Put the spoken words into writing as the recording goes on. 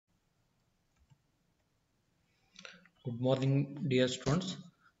Good morning, dear students.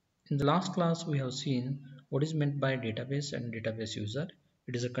 In the last class, we have seen what is meant by database and database user.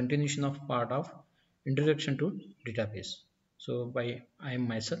 It is a continuation of part of Introduction to Database. So, by I am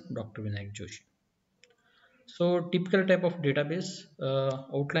myself, Dr. Vinayak Joshi. So, typical type of database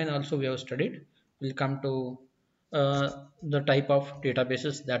outline also we have studied. We'll come to the type of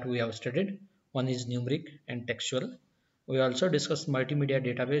databases that we have studied. One is numeric and textual. We also discussed multimedia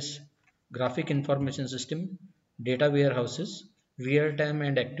database, graphic information system, data warehouses, real-time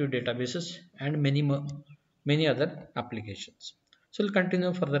and active databases, and many other applications. So we'll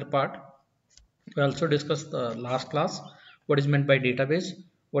continue further part. We also discussed the last class what is meant by database,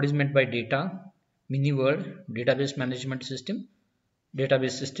 what is meant by data, mini word, database management system,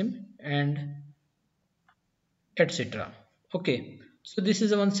 database system, and etc. Okay, so this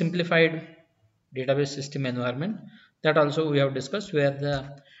is a one simplified database system environment that also we have discussed where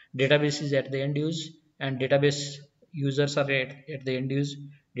the database is at the end use and database users are at the end use.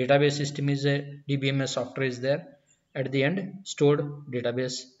 Database system is a DBMS software is there at the end, stored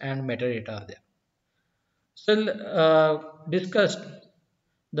database and metadata are there. So discussed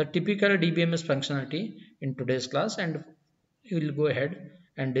the typical DBMS functionality in today's class, and we will go ahead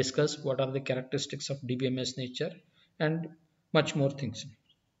and discuss what are the characteristics of DBMS nature and much more things.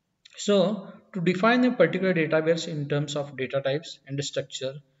 So to define a particular database in terms of data types and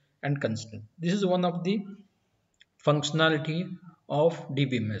structure and constraint, this is one of the functionality of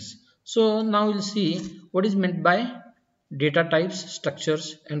DBMS. So now we'll see what is meant by data types,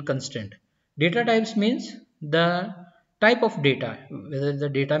 structures and constraint. Data types means the type of data, whether the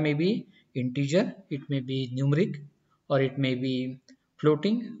data may be integer, it may be numeric, or it may be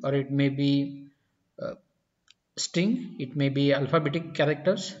floating, or it may be uh, string, it may be alphabetic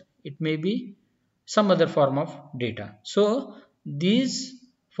characters, it may be some other form of data. So these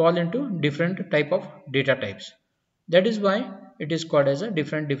fall into different type of data types. That is why it is called as a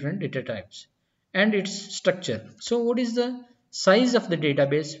different data types and its structure. So what is the size of the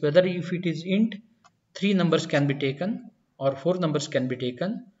database? Whether if it is int, 3 numbers can be taken or 4 numbers can be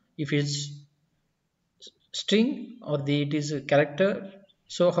taken. If it's string or it is a character,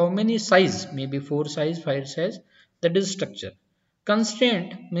 so how many size, maybe 4 size, 5 size, that is structure.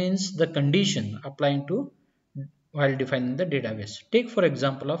 Constraint means the condition applying to while defining the database. Take for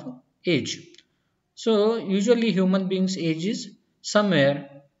example of age. So usually human beings age is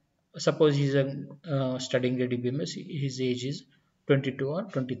somewhere, suppose he's studying the DBMS, his age is 22 or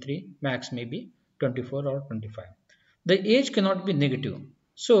 23, max maybe 24 or 25. The age cannot be negative.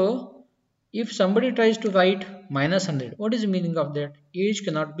 So if somebody tries to write minus 100, what is the meaning of that? Age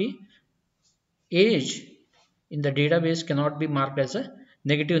in the database cannot be marked as a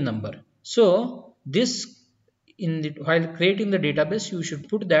negative number. So this while creating the database, you should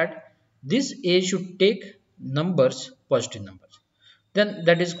put that this age should take numbers, positive numbers. Then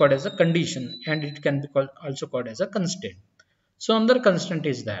that is called as a condition, and it can be also called as a constraint. So another constraint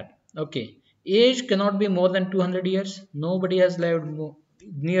is that, okay, age cannot be more than 200 years. Nobody has lived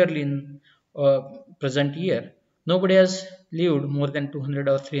nearly in present year. Nobody has lived more than 200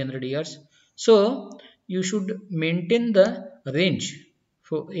 or 300 years. So you should maintain the range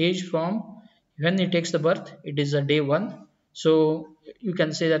for age from when it takes the birth. It is a day 1. So you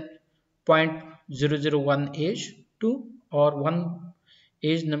can say that 0.001 age to, or 1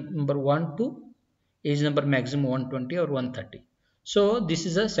 age number 1 to age number maximum 120 or 130. So this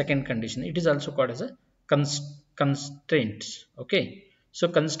is a second condition. It is also called as a constraints. Okay, so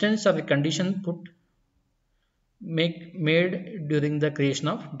constraints are the condition made during the creation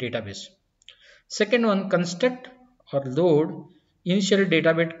of database. Second one, construct or load initial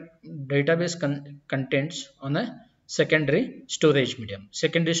database contents on a secondary storage medium.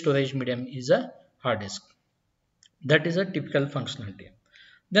 Secondary storage medium is a hard disk. That is a typical functionality.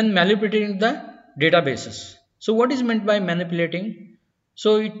 Then manipulating the databases. So what is meant by manipulating?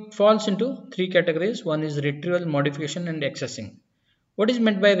 So it falls into 3 categories. One is retrieval, modification and accessing. What is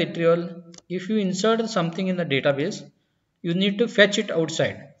meant by retrieval? If you insert something in the database, you need to fetch it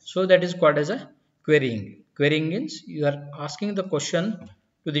outside. So that is called as a querying. Querying means you are asking the question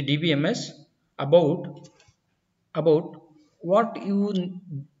to the DBMS about what you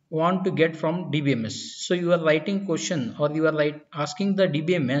want to get from DBMS. So you are writing question, or you are asking the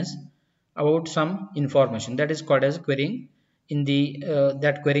DBMS about some information. That is called as querying. In the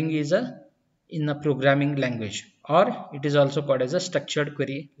that querying is in a programming language, or it is also called as a structured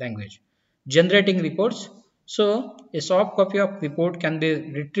query language. Generating reports. So a soft copy of report can be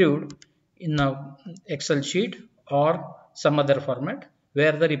retrieved in a Excel sheet or some other format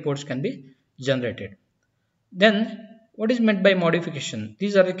where the reports can be generated. Then what is meant by modification?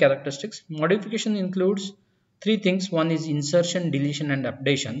 These are the characteristics. Modification includes three things. One is insertion, deletion and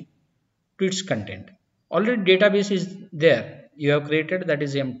updation to its content. Already database is there, you have created, that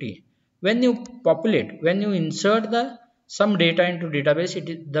is empty. When you populate, when you insert the some data into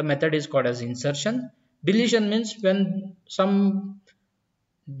database, the method is called as insertion. Deletion means when some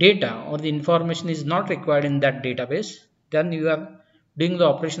data or the information is not required in that database, then you are doing the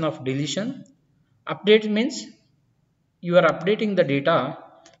operation of deletion. Update means you are updating the data,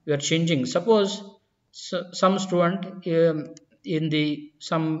 you are changing. Suppose some student in the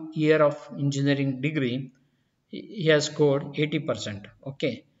some year of engineering degree, he has scored 80%.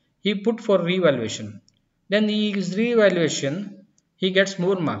 Okay, he put for reevaluation, then his reevaluation he gets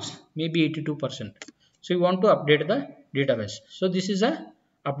more marks, maybe 82%. So you want to update the database, so this is a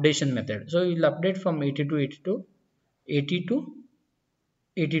updation method. So you will update from 80 to 80 to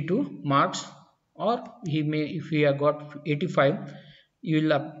 82 marks, or he may, if he have got 85, you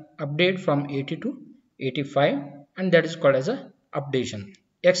will update from 80 to 85, and that is called as a updation.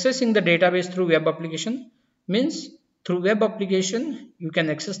 Accessing the database through web application means through web application you can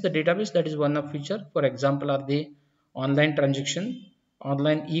access the database, that is one of feature. For example are the online transaction,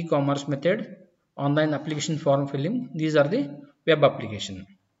 online e-commerce method, online application form filling, these are the web application.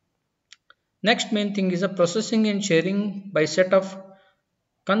 Next main thing is a processing and sharing by set of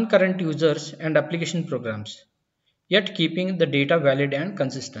concurrent users and application programs, yet keeping the data valid and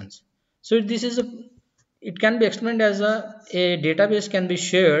consistent. So this is it can be explained as a database can be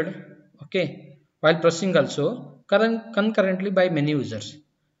shared, okay, while processing also concurrently by many users.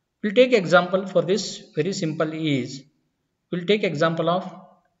 We'll take example for this, very simple is, we'll take example of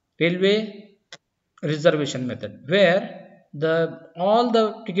railway reservation method, where the all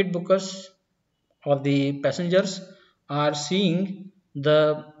the ticket bookers or the passengers are seeing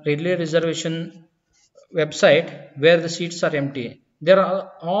the railway reservation website where the seats are empty. They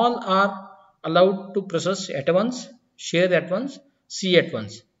are all are allowed to process at once, share at once, see at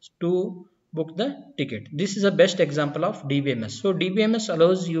once to book the ticket. This is the best example of DBMS. So DBMS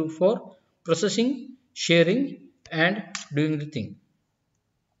allows you for processing, sharing and doing the thing.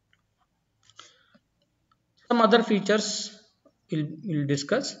 Some other features we'll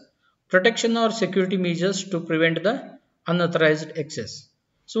discuss. Protection or security measures to prevent the unauthorized access.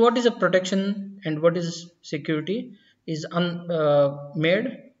 So what is a protection and what is security is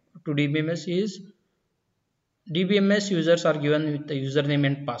made to DBMS is DBMS users are given with the username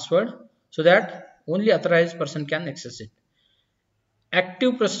and password so that only authorized person can access it.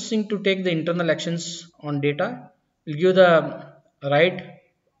 Active processing to take the internal actions on data will give the right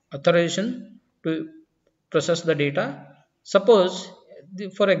authorization to process the data. Suppose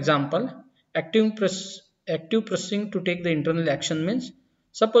for example active processing to take the internal action means,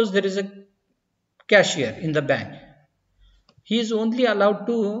 suppose there is a cashier in the bank, he is only allowed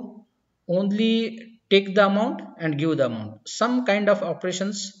to only take the amount and give the amount. Some kind of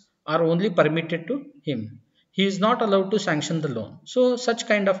operations are only permitted to him, he is not allowed to sanction the loan. So such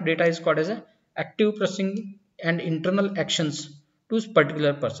kind of data is called as a active processing and internal actions to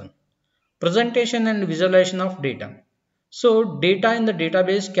particular person. Presentation and visualization of data. So data in the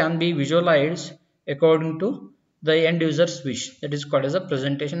database can be visualized according to the end user's wish, that is called as a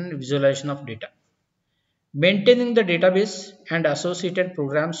presentation and visualization of data. Maintaining the database and associated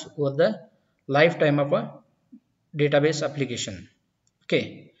programs over the lifetime of a database application.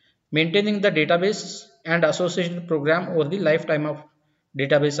 Okay, maintaining the database and associated program over the lifetime of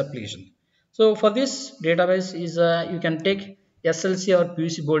database application. So for this database is you can take SLC or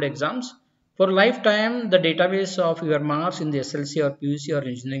PUC board exams. For lifetime, the database of your marks in the SLC or PUC or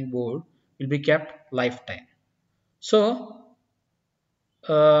engineering board will be kept lifetime. So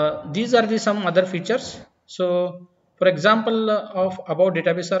these are the some other features. So for example of about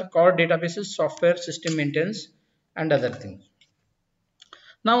database are core databases, software system maintenance and other things.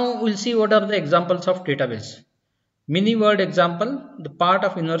 Now we'll see what are the examples of database. Mini word example, the part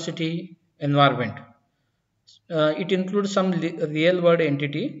of university environment. It includes some real world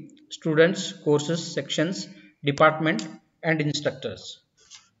entity, students, courses, sections, department and instructors.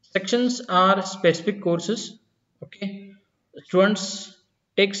 Sections are specific courses. Okay, students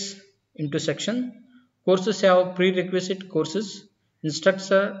takes into section. Courses have prerequisite courses.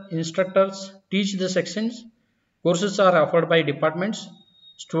 Instructors teach the sections. Courses are offered by departments.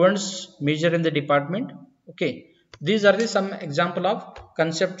 Students major in the department. Okay, these are the some example of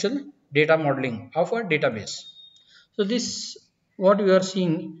conceptual data modeling of a database. So this what we are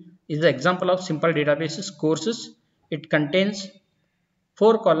seeing is the example of simple databases courses. It contains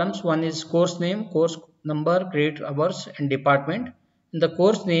 4 columns. One is course name, course number, credit hours and department. In the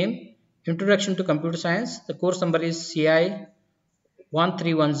course name, introduction to computer science, the course number is CI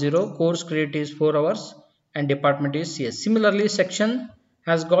 1310, course credit is 4 hours, and department is CS. Similarly, section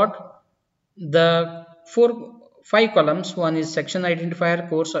has got the 5 columns. One is section identifier,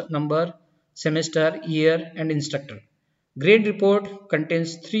 course number, semester, year, and instructor. Grade report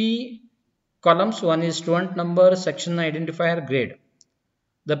contains 3 columns. One is student number, section identifier, grade.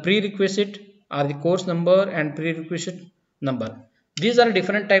 The prerequisite are the course number and prerequisite number. These are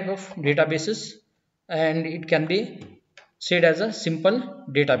different type of databases, and it can be said as a simple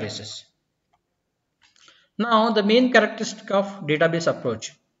databases. Now the main characteristic of database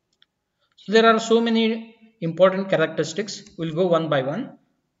approach. So there are so many important characteristics. We'll go one by one.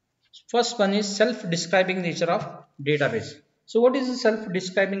 First one is self-describing nature of database. So what is the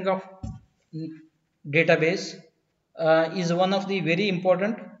self-describing of database? Is one of the very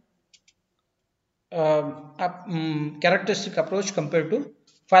important characteristic approach compared to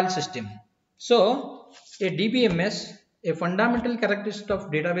file system. So a DBMS, a fundamental characteristic of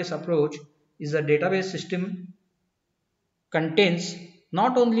database approach is a database system contains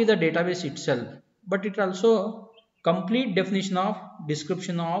not only the database itself, but it also complete definition of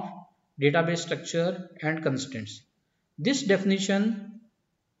description of database structure and constraints. This definition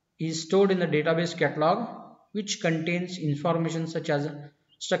is stored in the database catalog, which contains information such as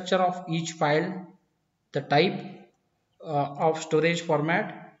structure of each file, the type of storage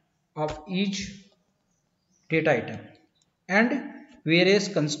format of each data item, and various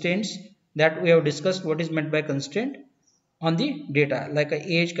constraints that we have discussed. What is meant by constraint on the data, like a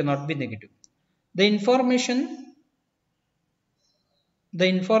age cannot be negative. The information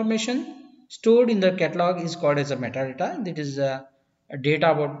stored in the catalog is called as a metadata. That is a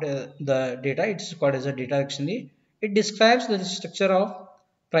data about the data. It's called as a data dictionary. It describes the structure of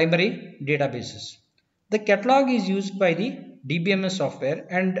primary databases. The catalog is used by the DBMS software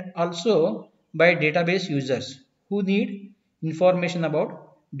and also by database users who need information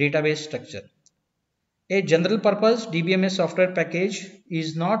about database structure. A general purpose DBMS software package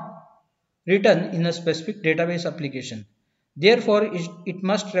is not written in a specific database application. Therefore, it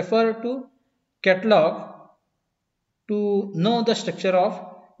must refer to catalog to know the structure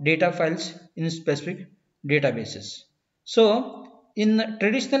of data files in specific databases. So, in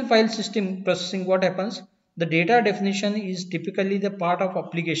traditional file system processing, what happens? The data definition is typically the part of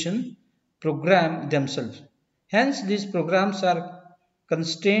application program themselves. Hence, these programs are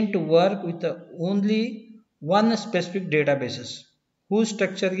constrained to work with only one specific databases whose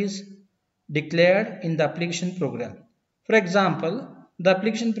structure is declared in the application program. For example, the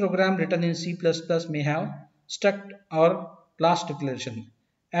application program written in C++ may have struct or class declaration,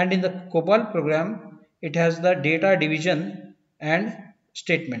 and in the COBOL program it has the data division and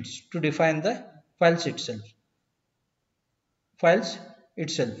statements to define the files itself.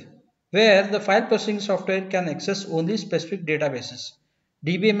 Where the file processing software can access only specific databases.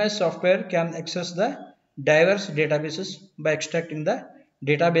 DBMS software can access the diverse databases by extracting the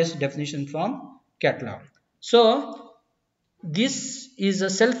database definition from catalog. So this is a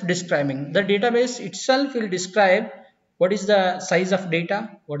self-describing. The database itself will describe what is the size of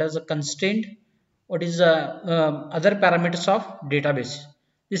data, what is the constraint, what is the other parameters of database.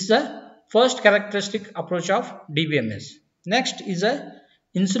 This is the first characteristic approach of DBMS. Next is a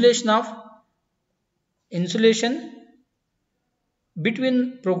insulation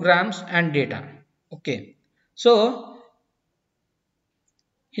between programs and data. Okay, so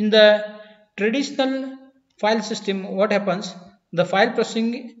in the traditional file system, what happens? The file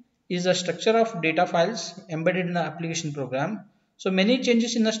processing is a structure of data files embedded in the application program. So many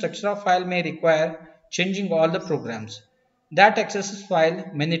changes in the structure of file may require changing all the programs that accesses file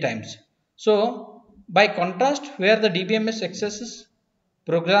many times. So by contrast, where the DBMS accesses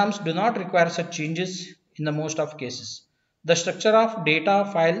programs do not require such changes in the most of cases. The structure of data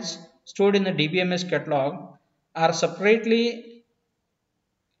files stored in the DBMS catalog are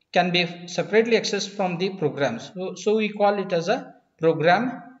can be separately accessed from the programs. So we call it as a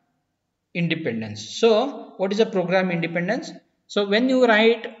program independence. So what is a program independence? So when you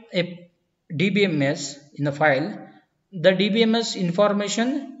write a DBMS in a file, the DBMS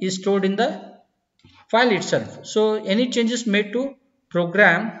information is stored in the file itself. So any changes made to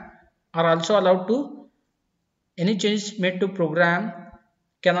program are also allowed to, any changes made to program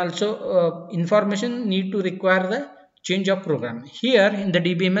can also information need to require the change of program. Here in the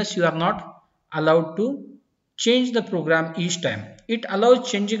DBMS you are not allowed to change the program each time. It allows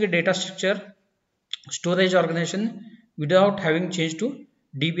changing a data structure, storage organization without having changed to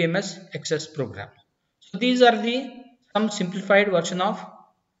DBMS access program. So these are the some simplified version of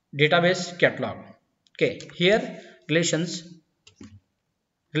database catalog. Okay, here relations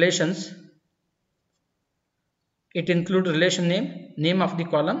it includes relation name of the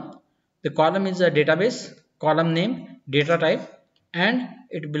column. The column is a database column name, data type, and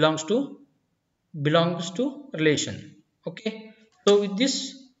it belongs to relation. Okay, so with this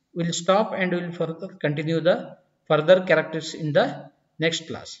we'll stop and we'll further continue the further characters in the next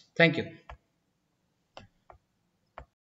class. Thank you.